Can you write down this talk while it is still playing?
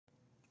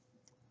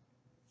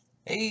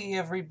Hey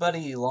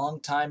everybody,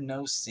 long time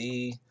no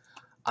see.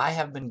 I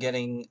have been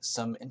getting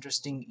some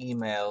interesting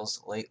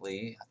emails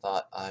lately. I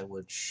thought I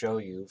would show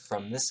you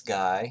from this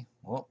guy.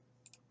 Oh,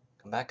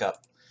 come back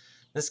up.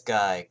 This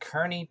guy,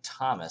 Kerney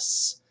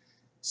Thomas,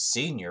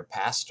 senior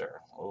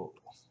pastor. Oh,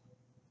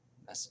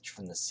 message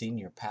from the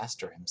senior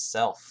pastor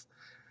himself.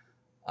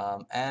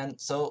 And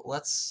so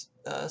let's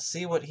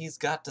see what he's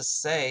got to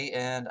say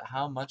and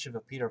how much of a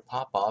Peter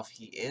Popoff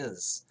he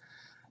is.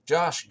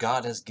 Josh,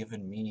 God has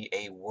given me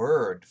a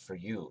word for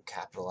you,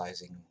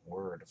 capitalizing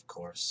word, of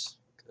course,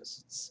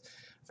 because it's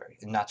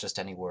not just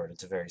any word,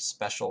 it's a very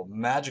special,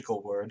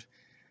 magical word.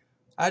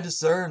 I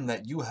discern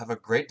that you have a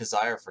great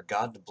desire for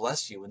God to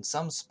bless you in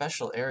some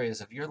special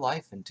areas of your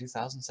life in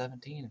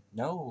 2017.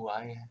 No,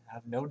 I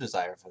have no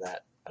desire for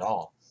that at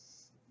all.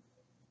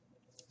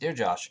 Dear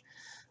Josh,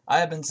 I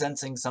have been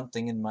sensing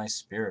something in my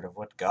spirit of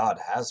what God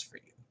has for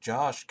you.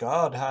 Josh,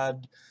 God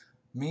had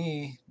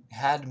me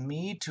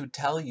to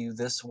tell you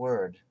this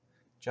word.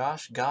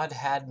 Josh, God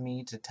had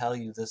me to tell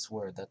you this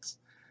word. That's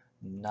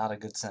not a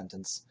good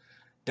sentence.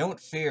 Don't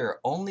fear,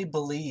 only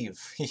believe.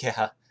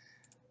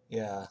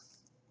 Yeah.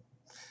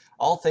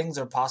 All things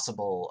are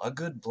possible. A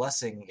good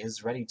blessing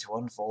is ready to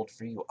unfold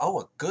for you.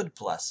 Oh, a good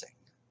blessing.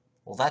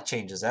 Well, that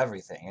changes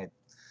everything.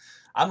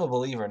 I'm a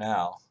believer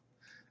now.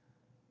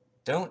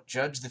 Don't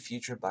judge the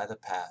future by the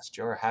past.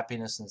 Your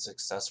happiness and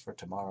success for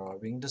tomorrow are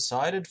being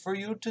decided for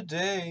you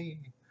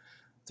today.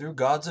 Through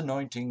God's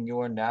anointing, you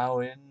are now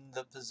in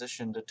the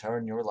position to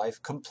turn your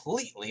life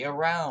completely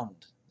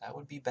around. That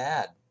would be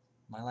bad.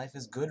 My life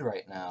is good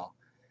right now.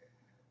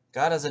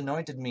 God has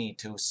anointed me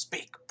to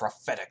speak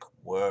prophetic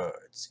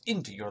words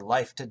into your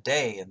life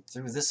today, and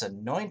through this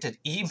anointed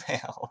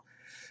email,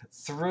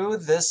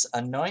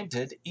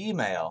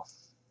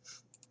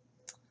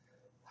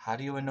 How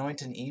do you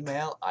anoint an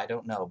email? I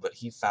don't know, but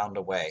he found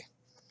a way.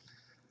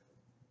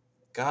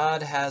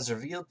 God has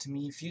revealed to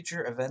me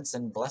future events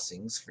and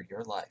blessings for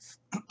your life.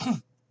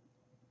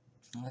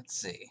 Let's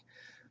see.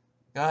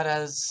 God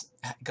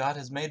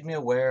has made me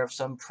aware of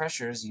some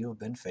pressures you have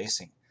been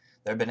facing.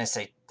 There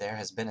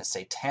has been a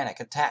satanic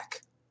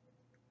attack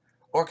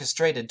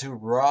orchestrated to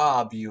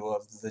rob you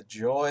of the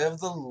joy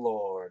of the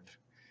Lord.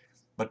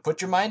 But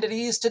put your mind at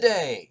ease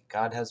today.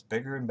 God has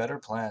bigger and better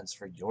plans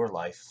for your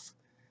life.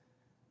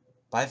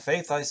 By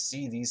faith I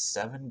see these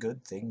 7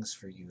 good things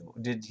for you.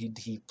 Did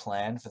he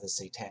plan for the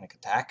satanic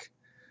attack?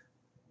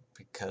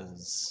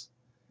 Because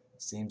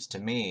it seems to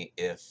me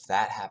if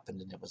that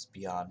happened and it was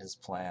beyond his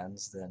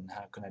plans, then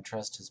how can I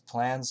trust his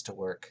plans to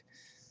work?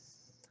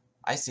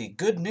 I see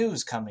good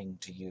news coming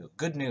to you.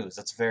 Good news.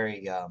 That's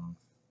very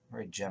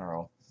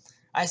general.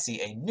 I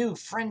see a new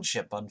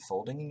friendship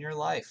unfolding in your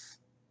life.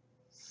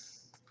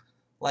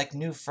 Like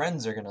new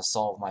friends are going to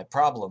solve my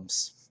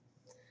problems.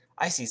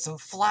 I see some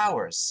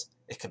flowers.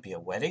 It could be a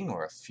wedding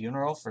or a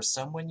funeral for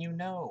someone you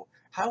know.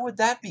 How would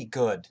that be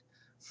good?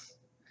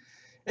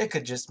 It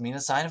could just mean a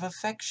sign of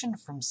affection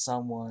from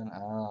someone.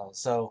 Oh,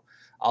 so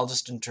I'll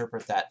just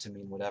interpret that to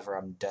mean whatever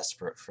I'm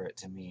desperate for it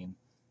to mean.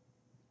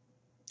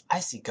 I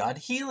see God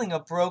healing a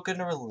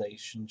broken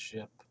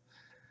relationship.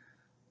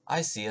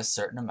 I see a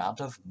certain amount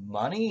of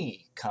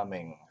money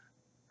coming.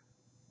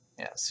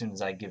 Yeah, as soon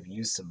as I give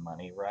you some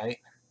money, right?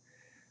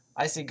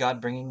 I see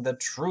God bringing the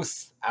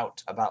truth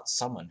out about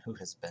someone who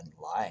has been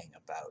lying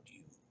about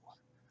you.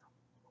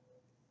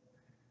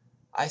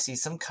 I see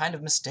some kind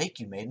of mistake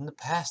you made in the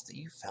past that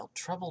you felt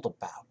troubled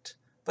about,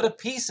 but a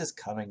peace is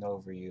coming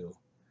over you.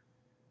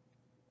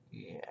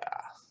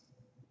 Yeah,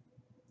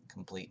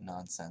 complete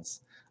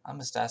nonsense. I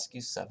must ask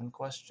you 7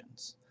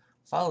 questions.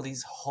 Follow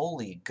these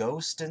Holy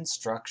Ghost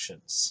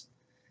instructions.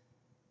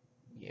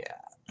 Yeah.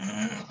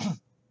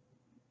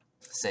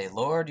 Say,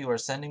 Lord, you are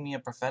sending me a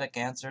prophetic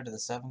answer to the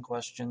 7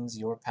 questions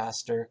your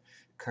pastor,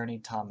 Kerney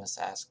Thomas,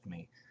 asked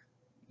me.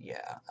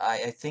 Yeah,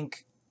 I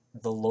think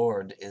the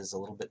Lord is a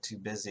little bit too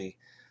busy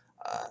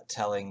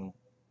telling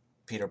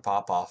Peter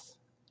Popoff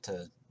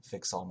to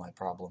fix all my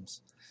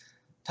problems.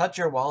 Touch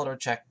your wallet or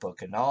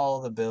checkbook and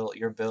all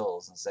your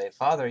bills and say,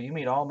 Father, you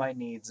meet all my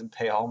needs and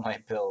pay all my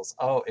bills.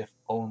 Oh, if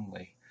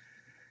only.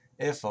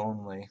 If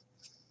only.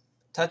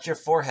 Touch your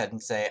forehead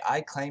and say,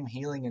 I claim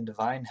healing and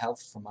divine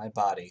health for my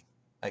body.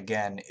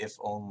 Again, if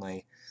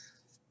only.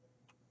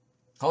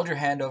 Hold your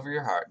hand over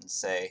your heart and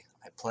say,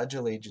 I pledge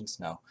allegiance.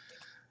 No.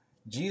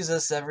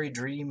 Jesus, every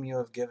dream you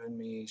have given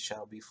me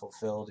shall be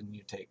fulfilled, and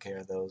you take care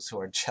of those who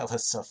are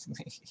jealous of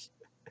me.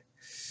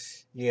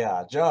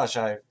 Yeah, Josh,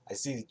 I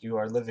see that you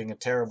are living a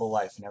terrible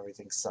life and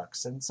everything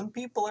sucks, and some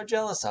people are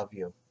jealous of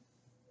you.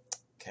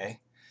 Okay?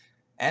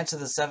 Answer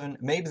the 7.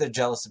 Maybe they're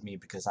jealous of me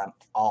because I'm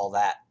all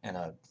that in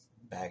a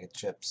bag of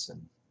chips,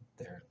 and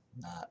they're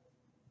not.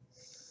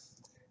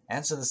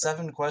 Answer the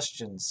 7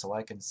 questions so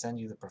I can send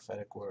you the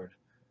prophetic word.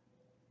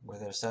 Were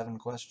there 7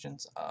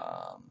 questions?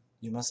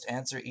 You must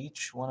answer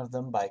each one of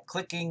them by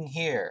clicking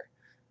here.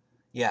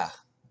 Yeah,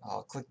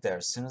 I'll click there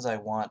as soon as I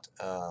want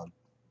a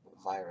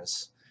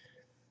virus.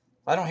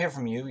 If I don't hear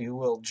from you, you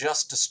will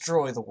just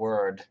destroy the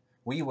word.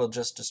 We will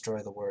just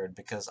destroy the word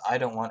because I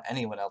don't want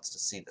anyone else to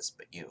see this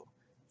but you.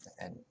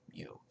 And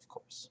you, of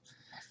course.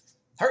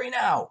 Hurry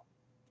now!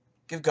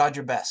 Give God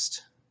your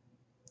best.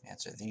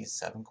 Answer these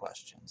 7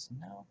 questions.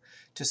 No.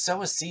 To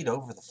sow a seed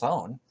over the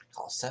phone,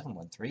 call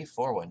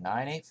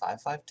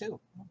 713-419-8552.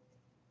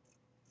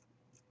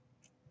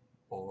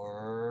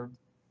 Or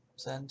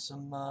send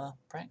some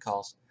prank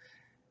calls.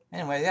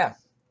 Anyway, yeah.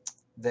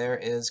 There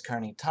is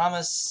Kerney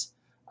Thomas,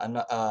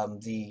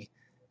 the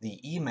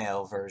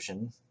email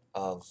version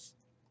of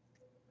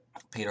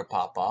Peter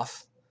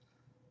Popoff.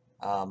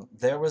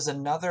 There was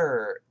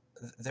another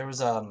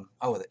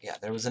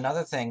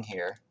thing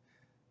here.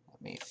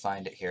 Let me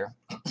find it here.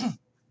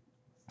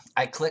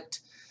 I clicked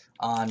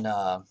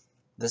on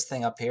this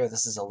thing up here.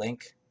 This is a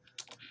link,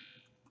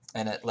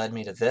 and it led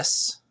me to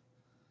this.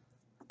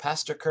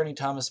 Pastor Kerney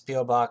Thomas,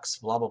 P.O. Box,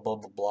 blah blah blah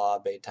blah blah,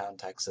 Baytown,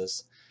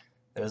 Texas.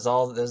 There's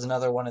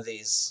another one of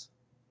these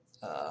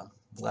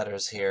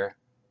letters here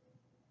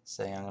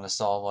saying I'm going to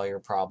solve all your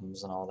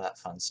problems and all that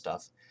fun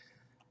stuff.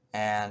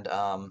 And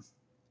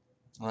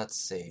let's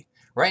see.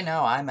 Right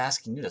now I'm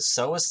asking you to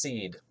sow a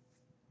seed.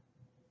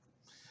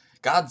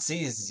 God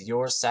sees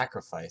your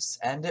sacrifice,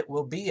 and it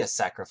will be a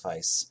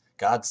sacrifice.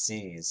 God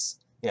sees.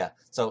 Yeah,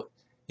 so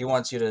he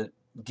wants you to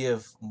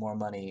give more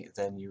money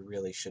than you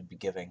really should be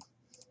giving.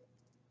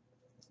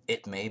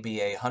 It may be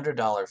 $100,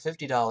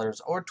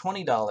 $50, or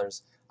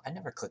 $20. I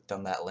never clicked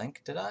on that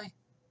link, did I?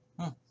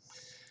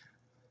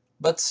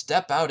 But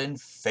step out in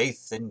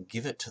faith and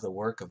give it to the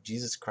work of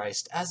Jesus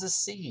Christ as a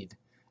seed.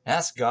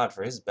 Ask God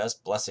for his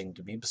best blessing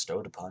to be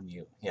bestowed upon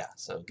you. Yeah,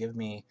 so give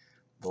me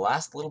the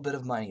last little bit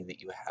of money that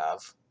you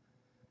have,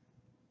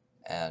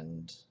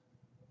 and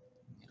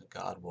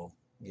God will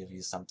give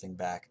you something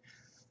back.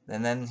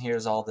 And then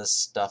here's all this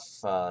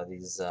stuff,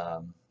 these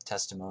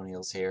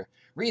testimonials here.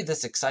 Read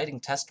this exciting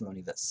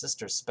testimony that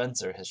Sister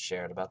Spencer has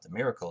shared about the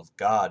miracle of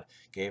God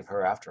gave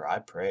her after I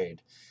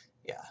prayed.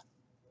 Yeah,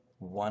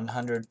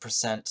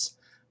 100%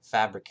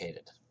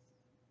 fabricated,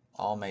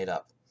 all made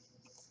up.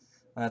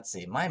 Let's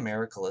see, my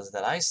miracle is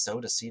that I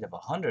sowed a seed of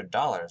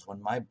 $100 when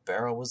my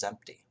barrel was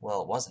empty.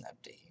 Well, it wasn't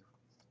empty.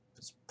 It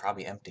was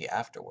probably empty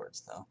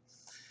afterwards, though.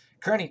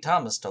 Kerney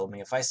Thomas told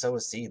me if I sow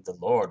a seed, the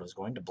Lord was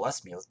going to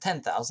bless me with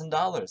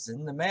 $10,000.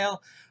 In the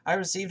mail, I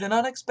received an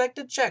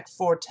unexpected check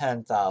for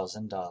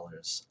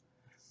 $10,000.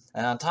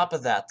 And on top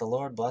of that, the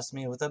Lord blessed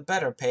me with a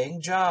better-paying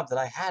job that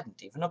I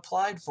hadn't even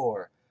applied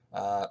for.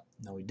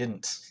 No, he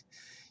didn't.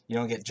 You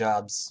don't get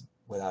jobs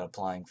without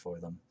applying for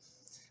them.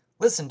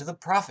 Listen to the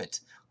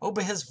prophet.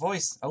 Obey his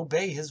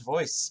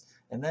voice,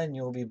 and then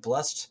you'll be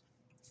blessed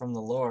from the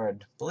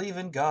Lord. Believe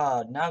in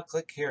God. Now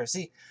click here.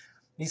 See,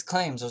 these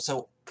claims are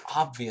so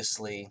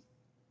obviously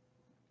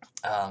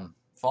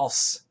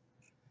false,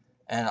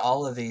 and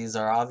all of these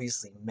are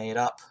obviously made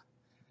up.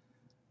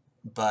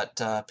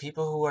 But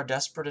people who are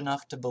desperate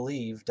enough to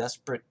believe,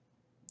 desperate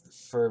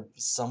for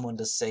someone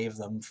to save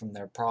them from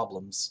their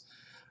problems,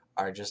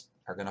 are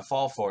going to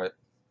fall for it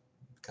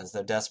because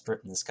they're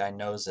desperate, and this guy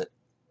knows it.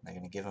 They're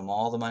going to give him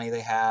all the money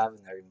they have,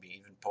 and they're going to be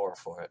even poorer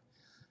for it.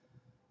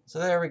 So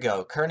there we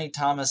go. Kerney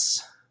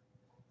Thomas,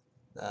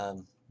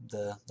 the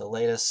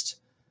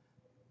latest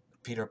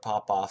Peter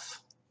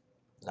Popoff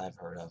that I've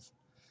heard of.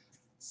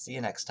 See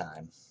you next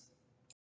time.